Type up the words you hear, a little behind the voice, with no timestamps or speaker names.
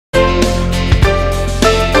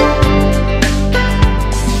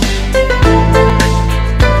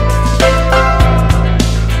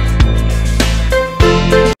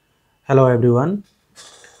Hello everyone.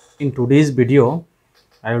 In today's video,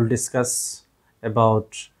 I will discuss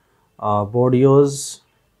about Bourdieu's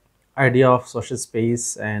idea of social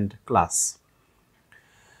space and class.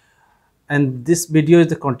 And this video is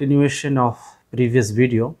the continuation of previous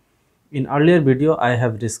video. In earlier video, I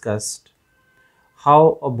have discussed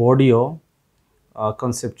how Bourdieu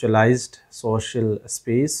conceptualized social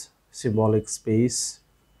space, symbolic space,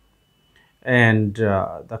 and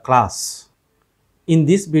the class. In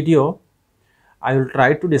this video, I will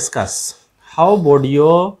try to discuss how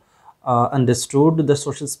Bourdieu understood the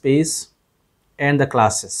social space and the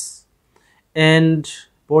classes. And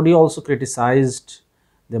Bourdieu also criticized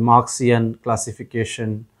the Marxian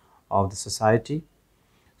classification of the society.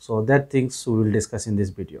 So that things we will discuss in this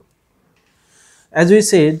video. As we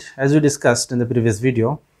discussed in the previous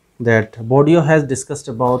video, that Bourdieu has discussed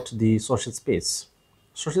about the social space.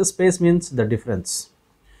 Social space means the difference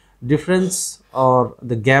or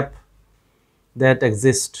the gap that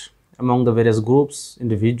exist among the various groups,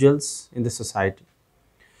 individuals in the society.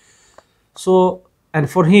 So, and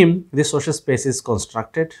for him, this social space is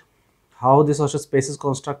constructed. How the social space is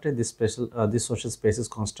constructed? This social space is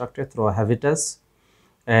constructed through a habitus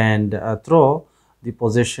and through the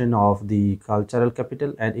possession of the cultural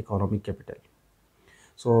capital and economic capital.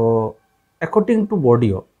 So, according to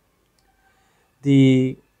Bourdieu,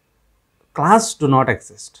 the class do not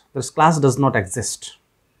exist. This class does not exist.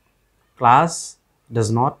 Class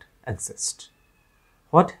does not exist.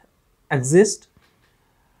 What exists?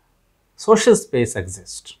 Social space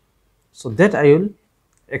exists. So that I will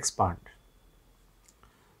expand.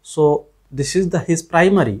 So this is his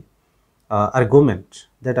primary argument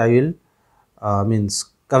that I will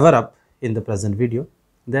cover up in the present video,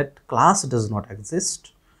 that class does not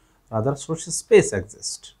exist, rather social space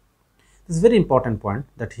exists. This is a very important point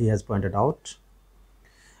that he has pointed out.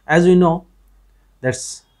 As we know,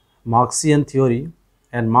 that's Marxian theory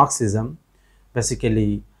and Marxism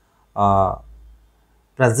basically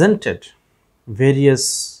presented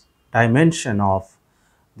various dimensions of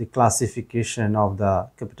the classification of the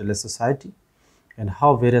capitalist society and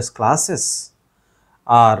how various classes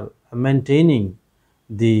are maintaining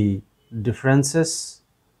the differences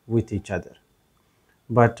with each other.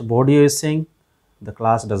 But Bourdieu is saying the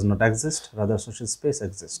class does not exist, rather social space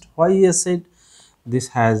exists. Why he has said this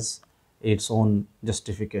has its own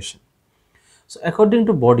justification. So according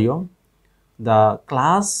to Bourdieu, the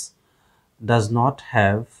class does not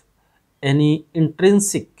have any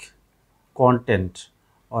intrinsic content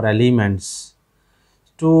or elements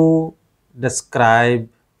to describe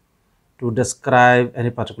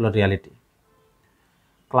any particular reality.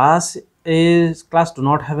 Class do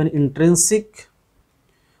not have any intrinsic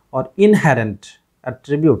or inherent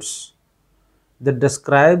attributes that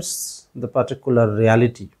describes the particular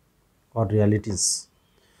reality or realities.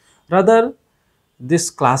 Rather,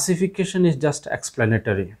 this classification is just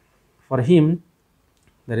explanatory. For him,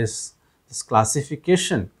 there is this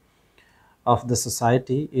classification of the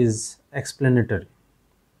society is explanatory.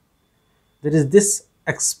 There is this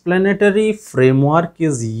explanatory framework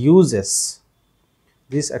is uses.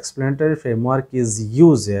 This explanatory framework is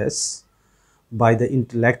uses by the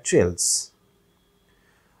intellectuals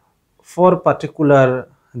for particular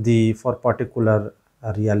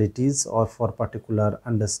realities or for particular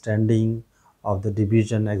understanding of the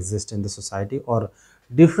division exist in the society or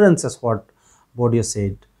differences, what Bourdieu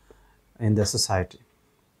said, in the society.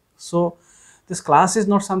 So this class is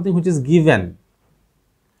not something which is given,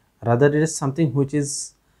 rather it is something which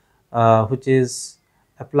is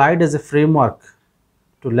applied as a framework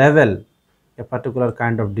to level a particular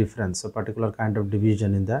kind of difference, a particular kind of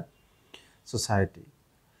division in the society.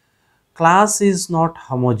 Class is not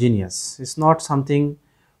homogeneous. It's not something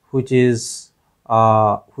which is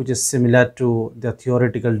similar to the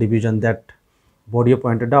theoretical division that Bourdieu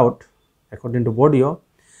pointed out. According to Bourdieu,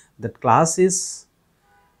 that class is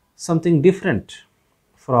something different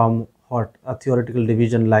from what a theoretical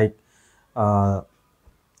division like the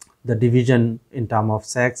division in terms of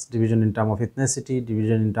sex, division in terms of ethnicity,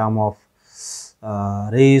 division in terms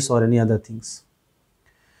of race or any other things.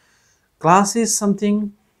 Class is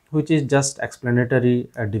something which is just explanatory,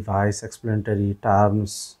 a device, explanatory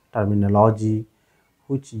terms, terminology,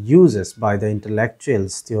 which uses by the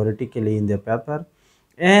intellectuals theoretically in their paper,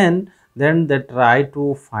 and then they try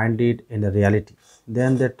to find it in the reality.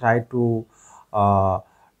 Then they try to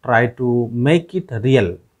make it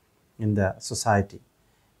real in the society.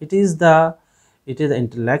 It is the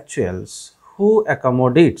intellectuals who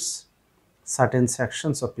accommodates certain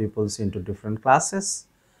sections of peoples into different classes,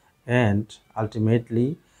 and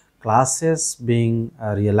ultimately classes being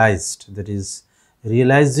realized, that is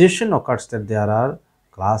realization occurs that there are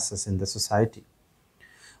classes in the society.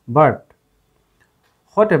 But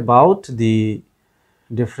what about the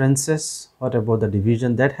differences? What about the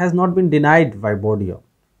division? That has not been denied by Bourdieu.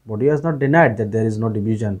 Bourdieu has not denied that there is no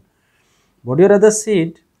division. Bourdieu rather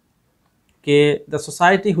said that the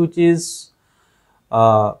society which is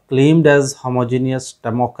claimed as homogeneous,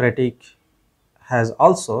 democratic, has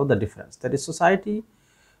also the difference. That is, society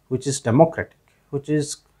which is democratic, which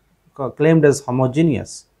is claimed as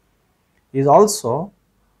homogeneous, is also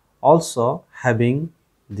having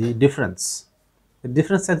the difference. The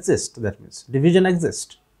difference exists, that means division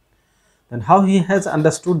exists. Then how he has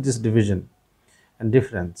understood this division and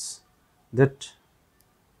difference, that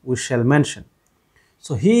we shall mention.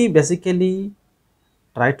 So he basically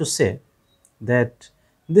tried to say that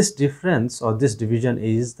this difference or this division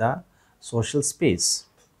is the social space.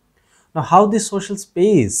 Now, how this social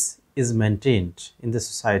space is maintained in the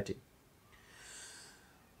society?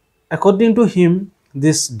 According to him,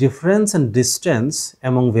 this difference and distance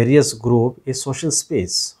among various groups is social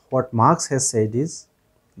space. What Marx has said is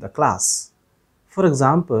the class. For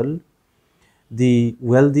example, the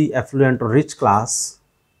wealthy, affluent or rich class,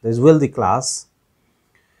 there is wealthy class,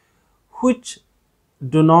 which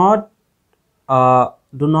do not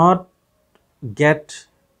get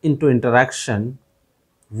into interaction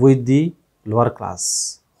with the lower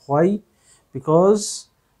class. Why? Because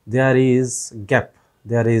there is gap,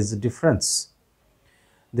 there is difference,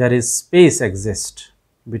 there is space exists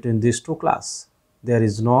between these two classes. There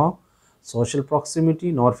is no social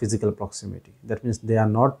proximity nor physical proximity. That means they are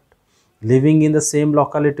not living in the same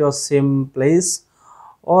locality or same place,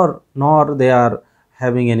 or nor they are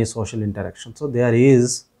having any social interaction. So there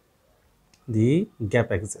is the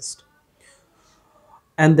gap exists,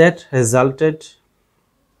 and that resulted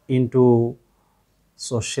into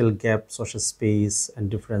social gap, social space and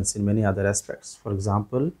difference in many other aspects. For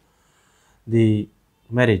example, the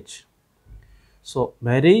marriage. So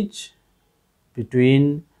marriage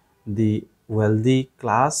between the wealthy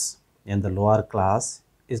class and the lower class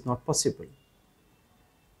is not possible.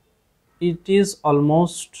 It is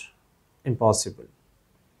almost impossible,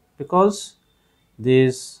 because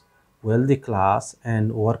this wealthy class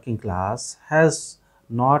and working class has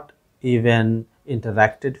not even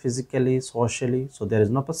interacted physically, socially, so there is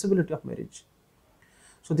no possibility of marriage.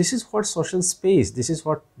 So this is what social space, this is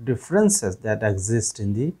what differences that exist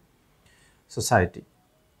in the society.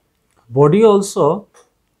 Bourdieu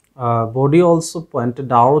also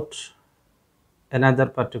pointed out another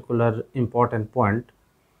particular important point,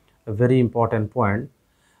 a very important point,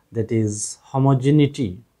 that is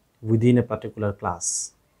homogeneity within a particular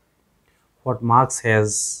class. What Marx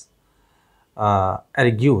has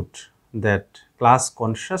argued, that class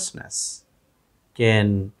consciousness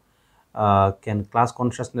can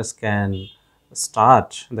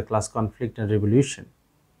start the class conflict and revolution,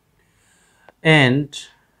 and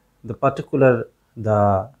the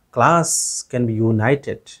class can be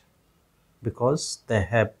united because they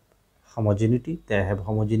have homogeneity, they have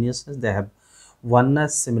homogeneousness, they have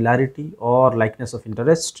oneness, similarity or likeness of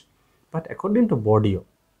interest. But according to Bourdieu,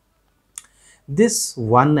 this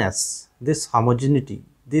oneness, this homogeneity,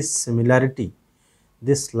 this similarity,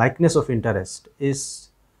 this likeness of interest is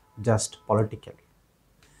just political,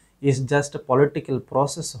 is just a political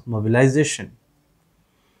process of mobilization.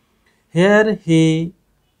 Here he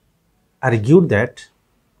argued that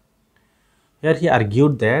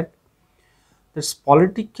this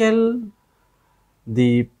political,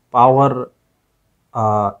 the power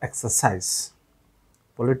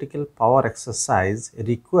political power exercise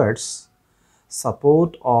requires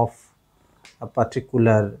support of a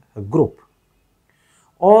particular group,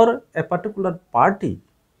 or a particular party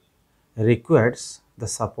requires the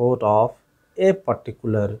support of a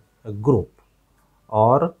particular group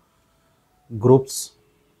or groups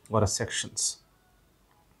or sections.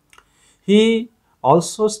 He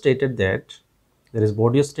also stated that,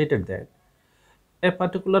 Bourdieu stated that a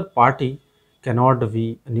particular party cannot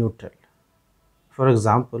be neutral. For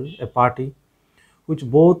example, a party which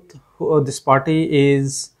this party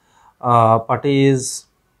is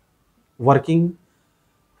working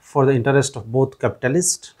for the interest of both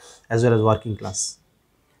capitalist as well as working class.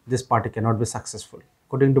 This party cannot be successful.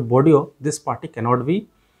 According to Bourdieu, this party cannot be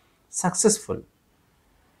successful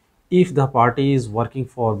if the party is working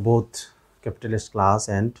for both capitalist class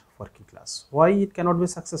and working class. Why it cannot be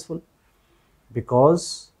successful?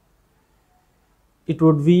 Because it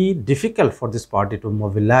would be difficult for this party to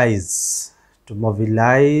mobilize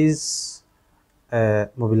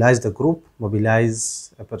the group,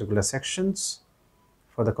 mobilize a particular sections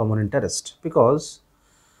for the common interest, because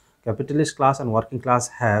capitalist class and working class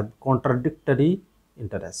have contradictory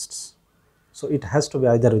interests. So it has to be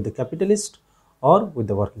either with the capitalist or with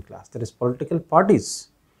the working class. There is political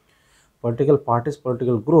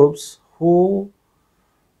groups who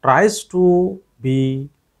tries to be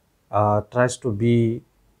the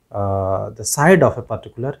side of a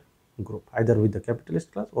particular group, either with the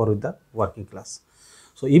capitalist class or with the working class.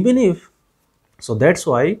 So even if, so that's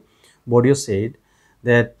why Bourdieu said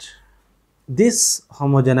that this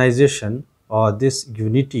homogenization or this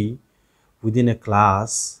unity within a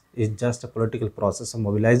class is just a political process of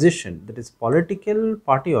mobilization. That is, political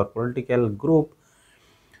party or political group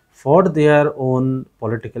for their own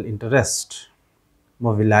political interest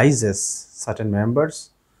mobilizes certain members,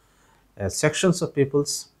 sections of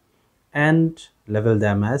peoples, and label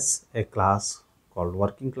them as a class called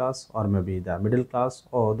working class, or maybe the middle class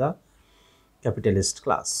or the capitalist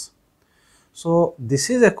class. So this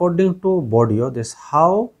is according to Bourdieu, this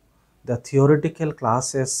how the theoretical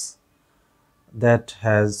classes that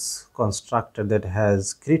has constructed, that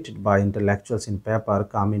has created by intellectuals in paper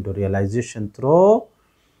come into realization through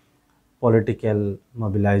political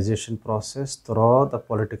mobilization process, through the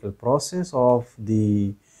political process of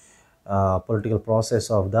the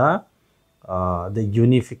the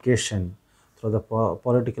unification, through the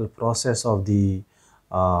political process of the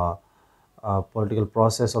political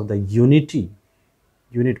unity,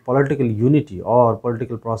 or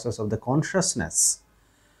political process of the consciousness.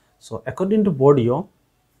 So according to Bourdieu,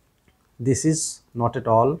 this is not at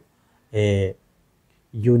all a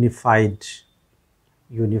unified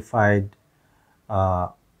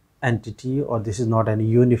entity, or this is not an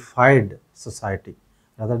unified society,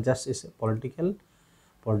 rather just is a political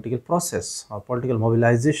process or political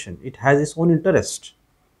mobilization. It has its own interest.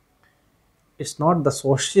 It's not the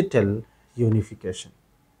societal unification.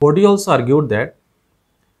 Bourdieu also argued that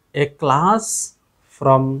a class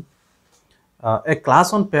from a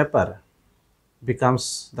class on paper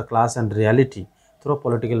becomes the class and reality through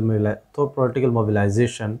political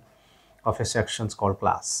mobilization of a sections called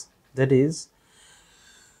class. That is,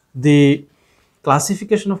 the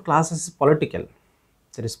classification of classes is political.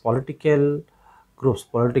 There is political groups,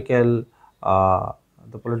 the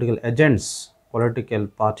political agents, political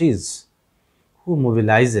parties who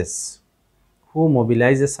mobilizes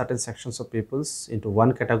certain sections of peoples into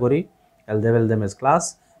one category and label them as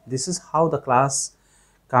class. This is how the class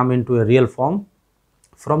come into a real form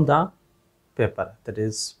from the paper. That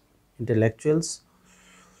is, intellectuals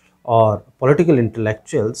or political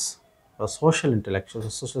intellectuals or social intellectuals or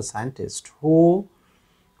social scientists who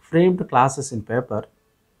framed classes in paper,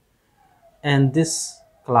 and this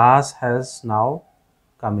class has now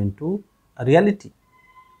come into a reality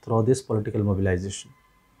through this political mobilization.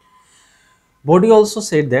 Bourdieu also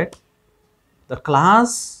said that the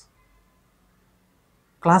class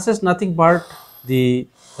is nothing but the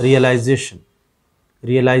realization.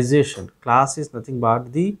 Class is nothing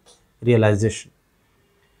but the realization.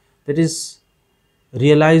 That is,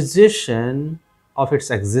 realization of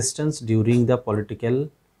its existence during the political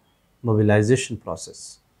mobilization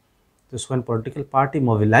process. This, when political party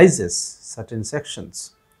mobilizes certain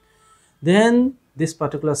sections, then this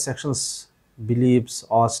particular sections believes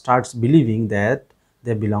or starts believing that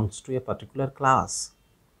they belongs to a particular class.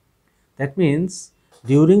 That means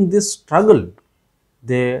during this struggle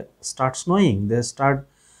they start knowing, they start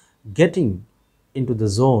getting into the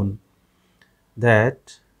zone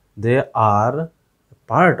that they are a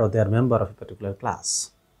part or they are member of a particular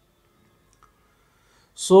class.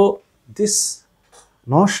 So this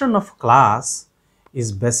notion of class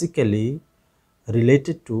is basically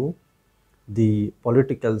related to the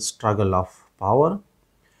political struggle of power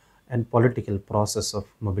and political process of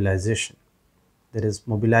mobilization. There is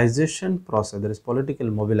mobilization process, there is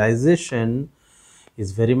political mobilization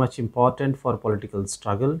is very much important for political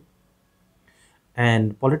struggle,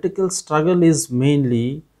 and political struggle is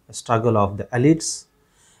mainly a struggle of the elites,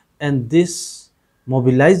 and this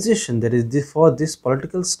mobilization, that is for this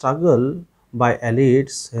political struggle by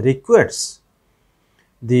elites requires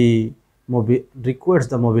the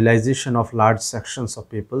mobilization of large sections of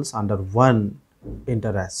peoples under one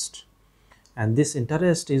interest, and this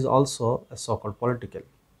interest is also a so-called political.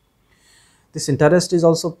 This interest is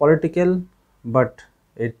also political, but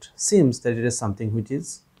it seems that it is something which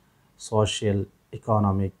is social,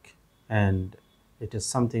 economic, and it is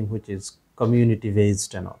something which is community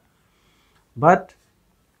based and all. But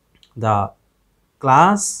the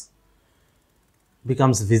class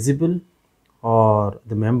becomes visible, or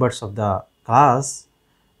the members of the class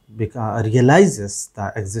realizes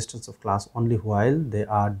the existence of class only while they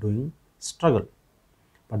are doing struggle,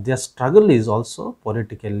 but their struggle is also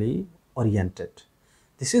politically oriented.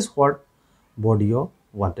 This is what Bourdieu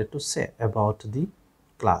wanted to say about the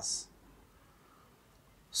class.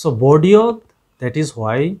 So Bourdieu, that is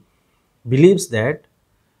why, believes that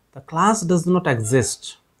the class does not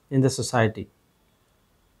exist in the society.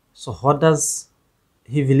 So what does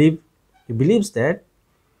he believe? He believes that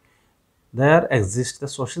there exists the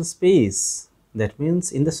social space. That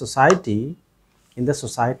means in the society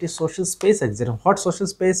social space exists. What social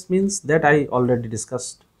space means, that I already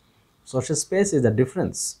discussed. Social space is the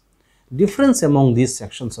difference among these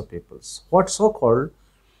sections of peoples. What so-called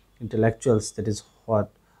intellectuals, that is what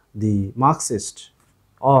the Marxist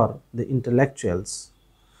or the intellectuals,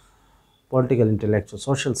 political intellectuals,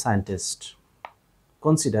 social scientists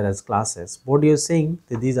consider as classes. Bourdieu is saying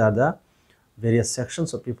that these are the various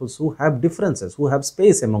sections of people who have differences, who have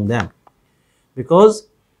space among them, because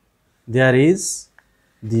there is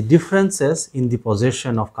the differences in the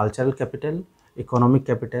possession of cultural capital, economic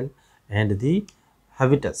capital, and the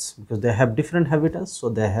habitus, because they have different habitus, so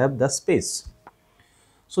they have the space.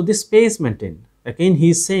 So this space maintained. Again, he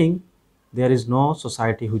is saying there is no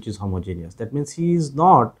society which is homogeneous. That means he is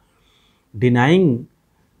not denying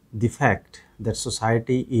the fact that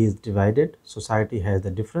society is divided, society has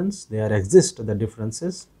the difference, there exist the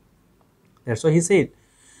differences. That's why he said,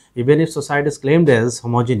 even if society is claimed as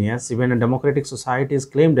homogeneous, even a democratic society is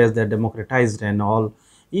claimed as they're democratized and all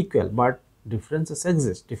equal, but differences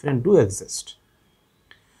exist, different do exist.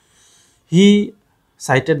 He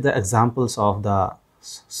cited the examples of the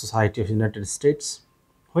Society of United States,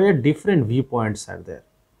 where different viewpoints are there.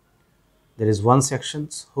 There is one section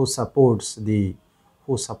who supports the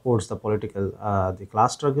political the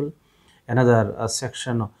class struggle, another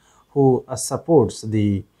section who supports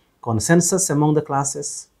the consensus among the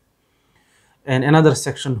classes, and another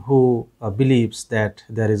section who believes that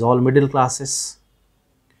there is all middle classes.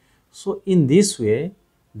 So in this way,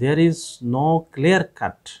 there is no clear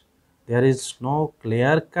cut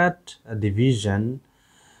division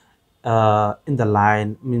in the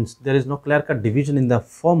line, means there is no clear cut division in the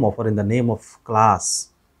form of or in the name of class.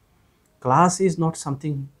 Class is not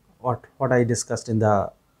something what I discussed in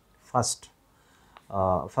the first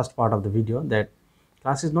part of the video, that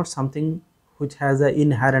class is not something which has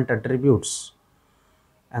inherent attributes,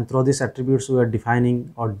 and through these attributes we are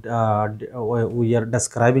defining or we are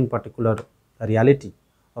describing particular reality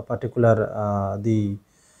or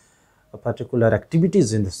particular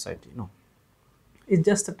activities in the society. No, it's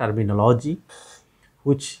just a terminology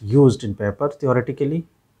which used in paper theoretically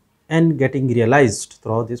and getting realized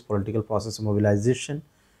through this political process of mobilization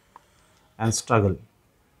and struggle.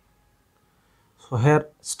 So here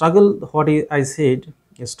struggle, what I said,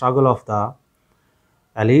 is struggle of the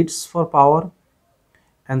elites for power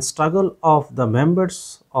and struggle of the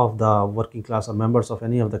members of the working class or members of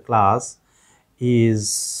any of the class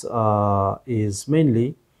is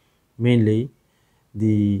mainly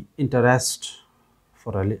the interest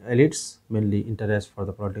for elites, mainly interest for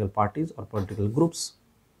the political parties or political groups.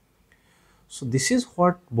 So this is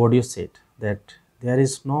what Bourdieu said, that there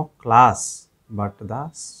is no class but the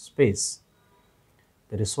space.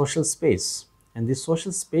 There is social space, and this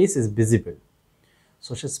social space is visible.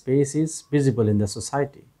 Social space is visible in the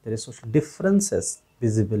society. There is social differences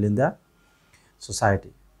visible in the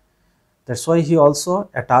society. That's why he also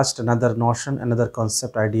attached another notion, another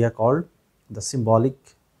concept idea called the symbolic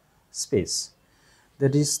space.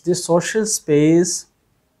 That is, this social space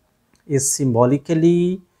is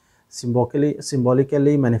symbolically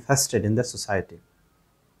manifested in the society.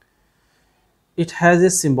 It has a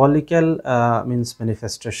symbolical means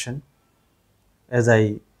manifestation, as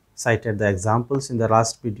I cited the examples in the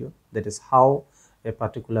last video. That is how a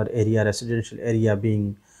particular area, residential area,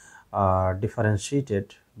 being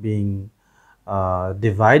differentiated, being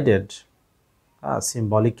divided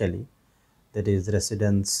symbolically, that is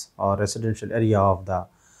residence or residential area of the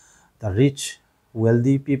rich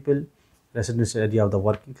wealthy people, residential area of the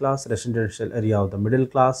working class, residential area of the middle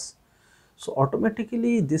class. So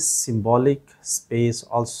automatically this symbolic space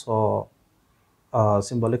also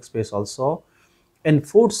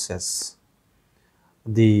enforces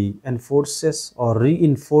or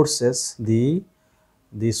reinforces the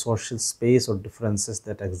social space or differences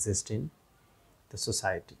that exist in the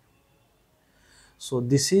society. So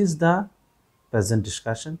this is the present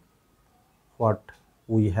discussion. What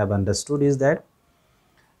we have understood is that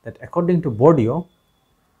according to Bourdieu,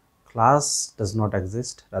 class does not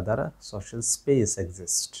exist, rather a social space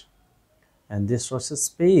exists, and this social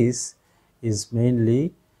space is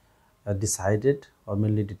mainly decided or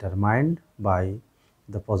mainly determined by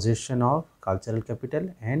the possession of cultural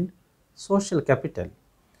capital and social capital,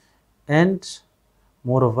 and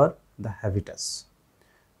moreover the habitus.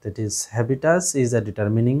 That is, habitus is a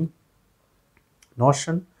determining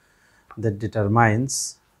notion that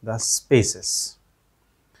determines the spaces.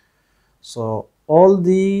 So all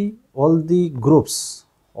the groups,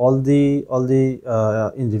 all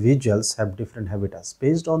the individuals have different habitats.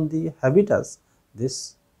 Based on the habitats,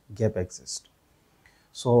 this gap exists.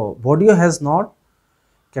 So Bourdieu has not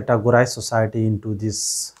categorized society into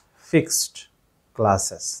these fixed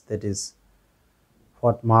classes, that is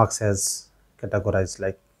what Marx has categorized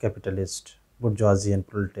like capitalist, bourgeoisie and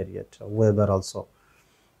proletariat. Weber also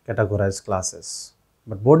categorized classes.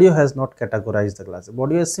 But Bourdieu has not categorized the classes.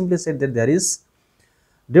 Bourdieu has simply said that there is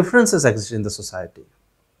differences exist in the society,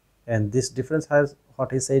 and this difference has,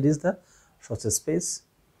 what he said is the social space,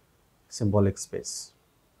 symbolic space.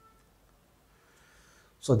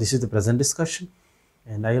 So this is the present discussion,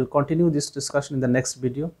 and I will continue this discussion in the next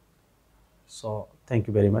video. So thank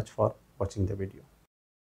you very much for watching the video.